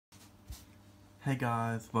Hey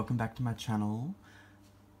guys, welcome back to my channel.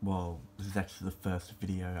 Well, this is actually the first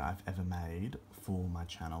video I've ever made for my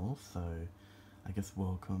channel, so I guess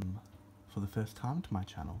welcome for the first time to my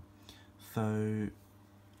channel. So,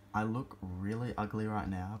 I look really ugly right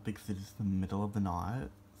now because it is the middle of the night,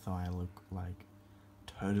 so I look like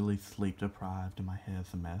totally sleep deprived and my hair's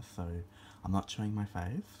a mess, so I'm not showing my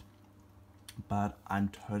face. But I'm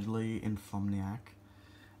totally insomniac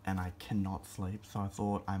and I cannot sleep, so I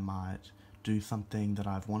thought I might do something that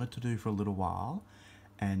I've wanted to do for a little while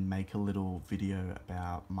and make a little video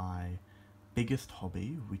about my biggest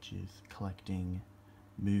hobby, which is collecting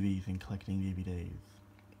movies and collecting DVDs,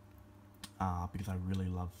 because I really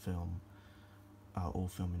love film, all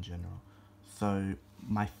film in general. So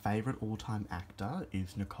my favourite all-time actor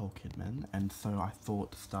is Nicole Kidman, and so I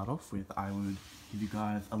thought to start off with I would give you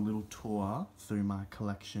guys a little tour through my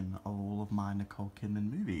collection of all of my Nicole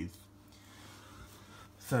Kidman movies.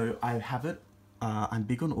 So I have it, I'm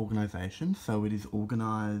big on organisation, so it is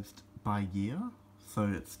organised by year. So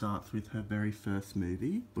it starts with her very first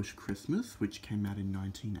movie, Bush Christmas, which came out in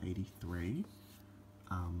 1983,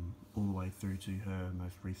 all the way through to her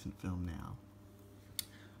most recent film now.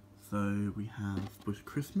 So we have Bush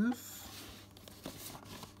Christmas.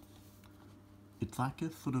 It's like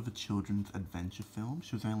a sort of a children's adventure film.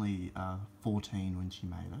 She was only 14 when she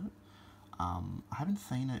made it. I haven't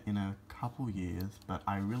seen it in a couple years, but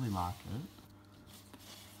I really like it.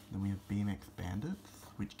 Then we have BMX Bandits,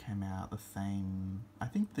 which came out the same, I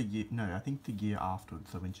think the year afterwards,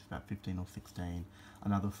 so when she was about 15 or 16,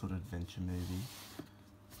 another sort of adventure movie.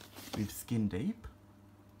 We have Skin Deep.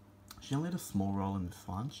 She only had a small role in this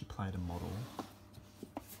one. She played a model.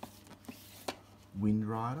 Wind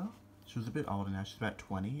Rider. She was a bit older now. She's about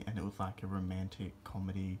 20, and it was like a romantic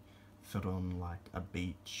comedy set on like a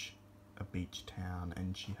beach town,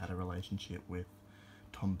 and she had a relationship with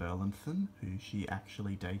Tom Burlinson, who she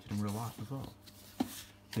actually dated in real life as well.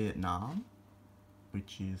 Vietnam,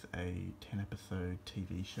 which is a 10-episode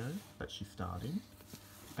TV show that she starred in.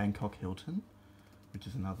 Bangkok Hilton, which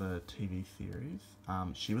is another TV series.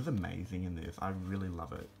 She was amazing in this. I really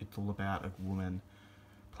love it. It's all about a woman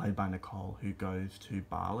played by Nicole who goes to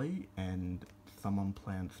Bali and someone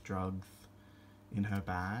plants drugs in her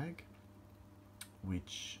bag,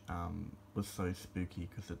 which was so spooky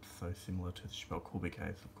because it's so similar to the Chappelle Colby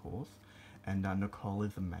case, of course. And Nicole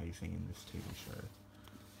is amazing in this TV show.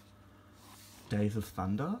 Days of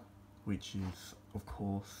Thunder, which is, of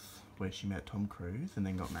course, where she met Tom Cruise and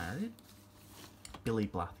then got married. Billy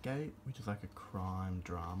Blathgate, which is like a crime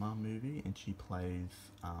drama movie, and she plays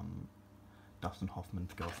Dustin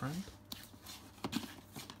Hoffman's girlfriend.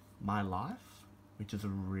 My Life, which is a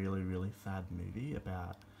really, really sad movie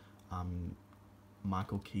about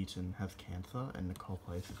Michael Keaton has cancer and Nicole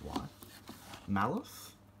plays his wife.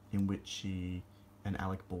 Malice, in which she and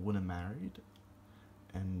Alec Baldwin are married,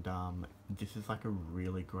 and this is like a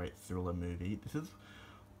really great thriller movie. This is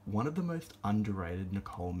one of the most underrated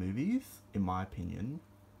Nicole movies, in my opinion.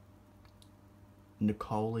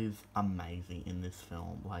 Nicole is amazing in this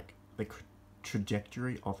film. Like, the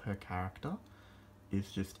trajectory of her character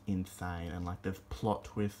is just insane, and like there's plot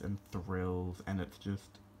twists and thrills, and it's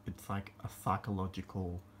like a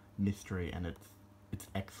psychological mystery, and it's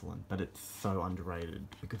excellent, but it's so underrated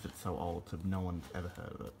because it's so old, so no one's ever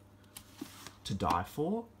heard of it. To Die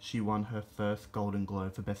For, she won her first Golden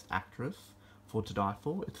Globe for Best Actress for To Die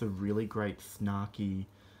For. It's a really great snarky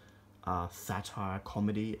satire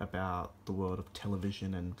comedy about the world of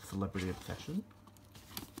television and celebrity obsession.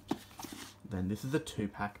 Then this is a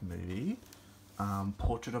two-pack movie.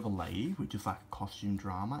 Portrait of a Lady, which is like a costume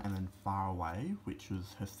drama, and then Far Away, which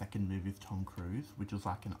was her second movie with Tom Cruise, which was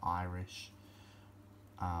like an Irish,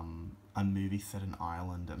 a movie set in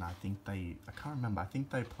Ireland, and I can't remember, I think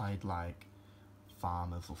they played like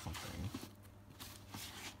farmers or something.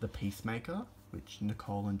 The Peacemaker, which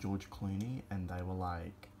Nicole and George Clooney, and they were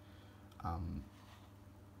like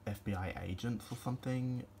FBI agents or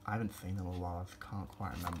something. I haven't seen them in a while, I can't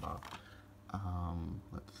quite remember.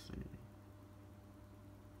 Let's see.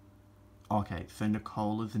 Okay, so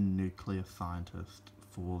Nicole is a nuclear scientist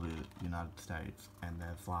for the United States, and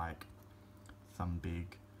there's like some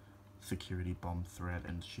big security bomb threat,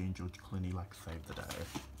 and she and George Clooney like save the day.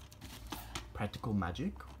 Practical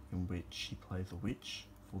Magic, in which she plays a witch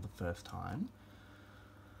for the first time,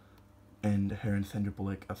 and her and Sandra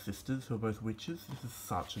Bullock are sisters who are both witches. This is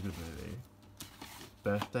such a good movie.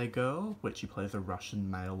 Birthday Girl, which she plays a Russian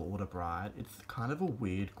mail order bride. It's kind of a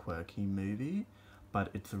weird, quirky movie, but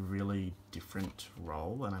it's a really different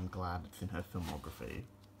role, and I'm glad it's in her filmography.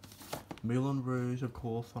 Moulin Rouge, of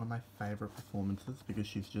course, one of my favourite performances because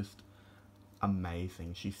she's just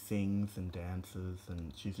amazing. She sings and dances,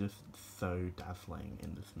 and she's just so dazzling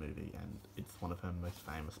in this movie, and it's one of her most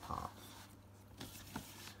famous parts.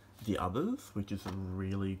 The Others, which is a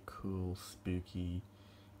really cool, spooky,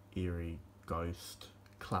 eerie ghost,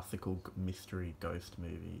 classical mystery ghost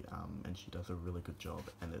movie, and she does a really good job,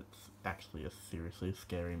 and it's actually a seriously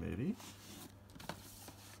scary movie.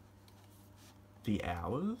 The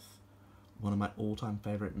Hours, one of my all-time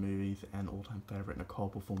favourite movies and all-time favourite Nicole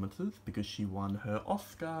performances, because she won her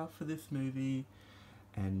Oscar for this movie,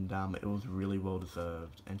 and it was really well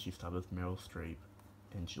deserved, and she starred with Meryl Streep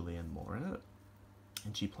and Julianne Moore in it,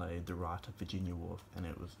 and she played the writer Virginia Woolf, and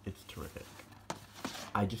it's terrific.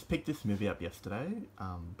 I just picked this movie up yesterday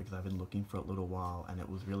because I've been looking for it a little while, and it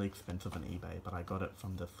was really expensive on eBay, but I got it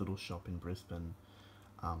from this little shop in Brisbane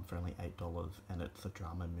for only $8, and it's a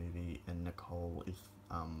drama movie, and Nicole is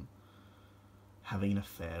having an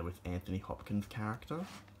affair with Anthony Hopkins' character,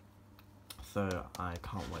 so I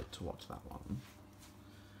can't wait to watch that one.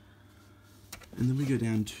 And then we go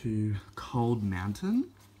down to Cold Mountain,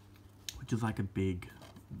 which is like a big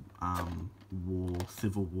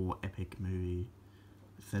Civil War epic movie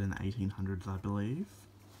set in the 1800s, I believe.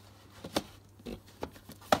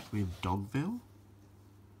 We have Dogville,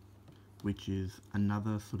 which is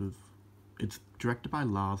another sort of, it's directed by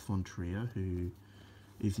Lars von Trier, who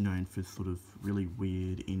is known for sort of really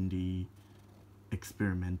weird indie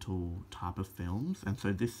experimental type of films, and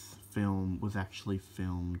so this film was actually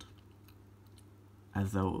filmed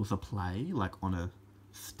as though it was a play, like on a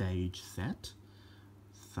stage set,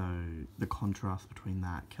 so the contrast between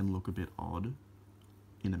that can look a bit odd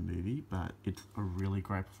in a movie, but it's a really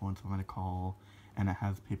great performance by Nicole, and it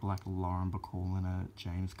has people like Lauren Bacall in it,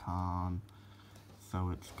 James Caan,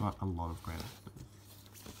 so it's got a lot of great actors.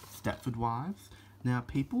 Stepford Wives. Now,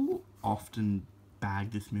 people often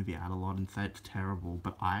bag this movie out a lot and say it's terrible,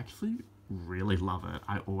 but I actually really love it.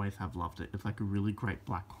 I always have loved it. It's like a really great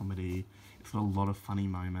black comedy. It's got a lot of funny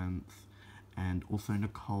moments, and also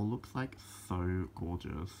Nicole looks like so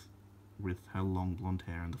gorgeous with her long blonde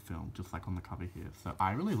hair in the film, just like on the cover here. So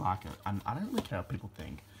I really like it, and I don't really care what people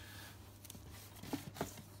think.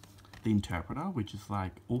 The Interpreter, which is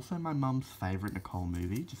like also my mum's favourite Nicole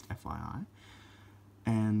movie, just FYI.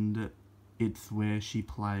 And it's where she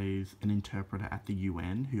plays an interpreter at the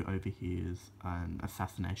UN who overhears an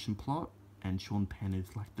assassination plot, and Sean Penn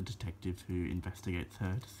is like the detective who investigates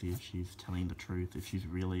her to see if she's telling the truth, if she's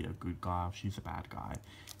really a good guy or if she's a bad guy.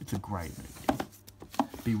 It's a great movie.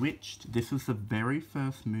 Bewitched. This was the very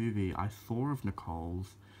first movie I saw of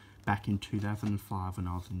Nicole's back in 2005 when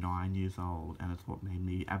I was 9 years old, and it's what made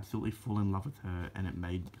me absolutely fall in love with her, and it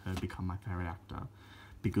made her become my favourite actor,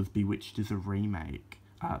 because Bewitched is a remake,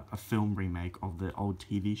 a film remake of the old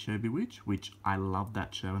TV show Bewitched, which I loved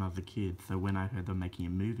that show when I was a kid, so when I heard them making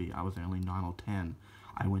a movie, I was only 9 or 10,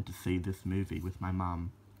 I went to see this movie with my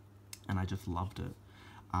mum, and I just loved it.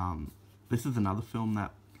 This is another film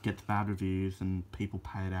that gets bad reviews and people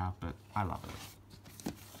pay it out, but I love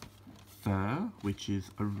it. Fur, which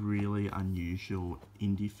is a really unusual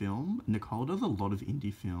indie film. Nicole does a lot of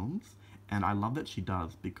indie films, and I love that she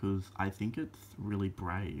does, because I think it's really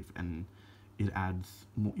brave, and it adds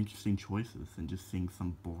more interesting choices than just seeing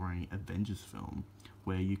some boring Avengers film,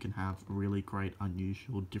 where you can have really great,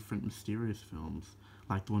 unusual, different, mysterious films,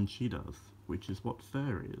 like the one she does, which is what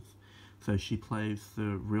Fur is. So she plays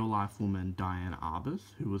the real-life woman Diane Arbus,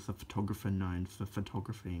 who was a photographer known for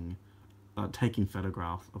photographing, taking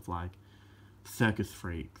photographs of like circus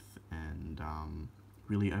freaks and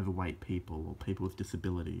really overweight people or people with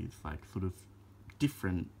disabilities, like sort of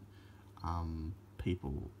different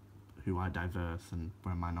people who are diverse and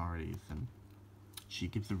were minorities, and she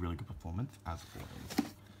gives a really good performance as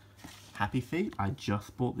always. Happy Feet, I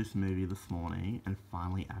just bought this movie this morning and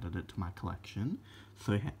finally added it to my collection.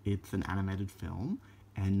 So it's an animated film,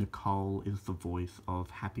 and Nicole is the voice of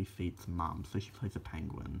Happy Feet's mum, so she plays a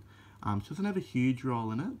penguin. She doesn't have a huge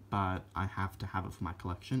role in it, but I have to have it for my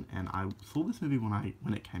collection, and I saw this movie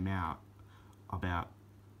when it came out about,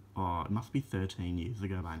 it must be 13 years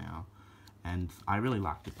ago by now, and I really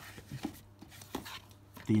liked it.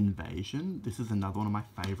 The Invasion, this is another one of my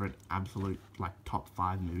favourite absolute like top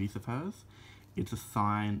 5 movies of hers. It's a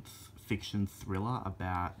science fiction thriller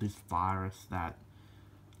about this virus that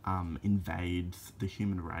invades the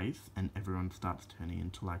human race, and everyone starts turning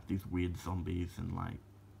into like these weird zombies and like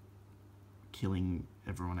killing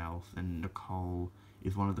everyone else, and Nicole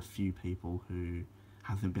is one of the few people who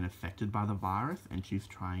hasn't been affected by the virus, and she's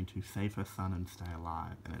trying to save her son and stay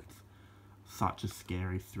alive, and it's such a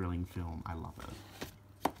scary, thrilling film. I love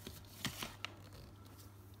it.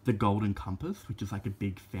 The Golden Compass, which is like a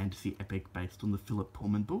big fantasy epic based on the Philip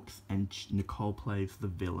Pullman books, and Nicole plays the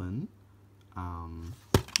villain.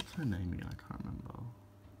 What's her name again? I can't remember.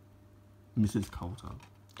 Mrs. Coulter.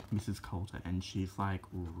 Mrs. Coulter, and she's like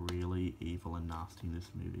really evil and nasty in this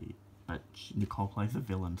movie. But Nicole plays the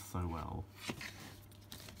villain so well.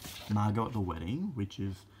 Margot at the Wedding, which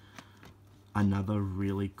is another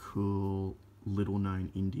really cool little known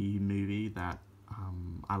indie movie that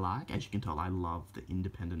I like. As you can tell, I love the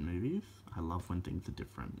independent movies. I love when things are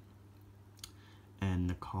different. And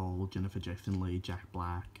Nicole, Jennifer Jason Leigh, Jack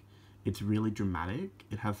Black. It's really dramatic.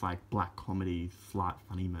 It has like black comedy, slight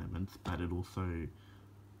funny moments, but it also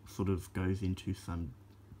sort of goes into some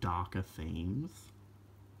darker themes.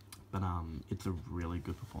 But it's a really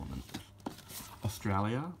good performance.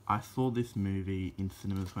 Australia. I saw this movie in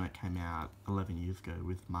cinemas when it came out 11 years ago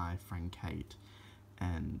with my friend Kate,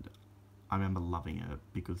 and I remember loving it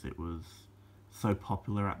because it was so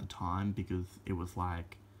popular at the time, because it was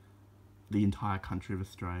like the entire country of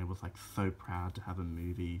Australia was like so proud to have a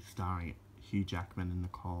movie starring Hugh Jackman and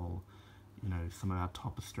Nicole, you know, some of our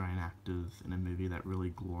top Australian actors in a movie that really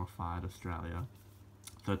glorified Australia.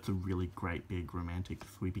 So it's a really great, big, romantic,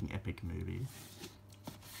 sweeping, epic movie.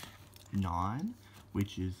 9,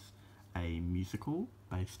 which is a musical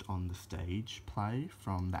based on the stage play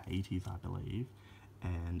from the 80s, I believe.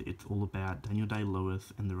 And it's all about Daniel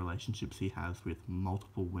Day-Lewis and the relationships he has with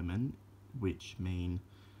multiple women, which mean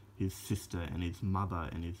his sister and his mother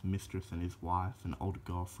and his mistress and his wife and older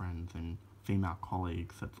girlfriends and female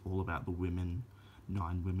colleagues. That's all about the women,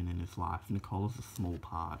 9 women in his life. Nicole is a small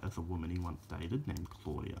part as a woman he once dated named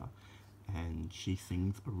Claudia, and she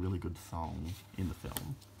sings a really good song in the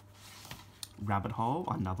film. Rabbit Hole,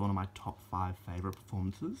 another one of my top 5 favourite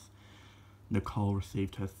performances. Nicole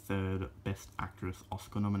received her 3rd Best Actress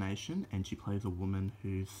Oscar nomination, and she plays a woman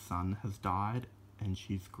whose son has died and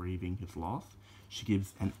she's grieving his loss. She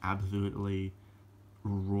gives an absolutely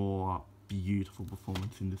raw, beautiful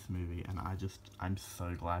performance in this movie, and I'm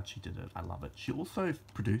so glad she did it. I love it. She also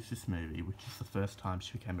produced this movie, which is the first time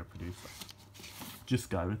she became a producer. Just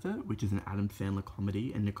Go With It, which is an Adam Sandler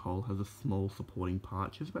comedy, and Nicole has a small supporting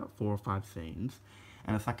part. She has about 4 or 5 scenes,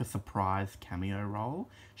 and it's like a surprise cameo role.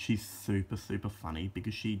 She's super, super funny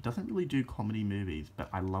because she doesn't really do comedy movies, but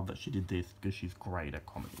I love that she did this because she's great at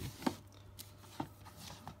comedy.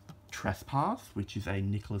 Trespass, which is a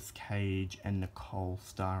Nicolas Cage and Nicole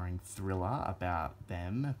starring thriller about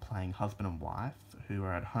them playing husband and wife who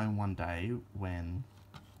are at home one day when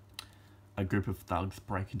a group of thugs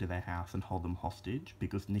break into their house and hold them hostage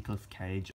because Nicolas Cage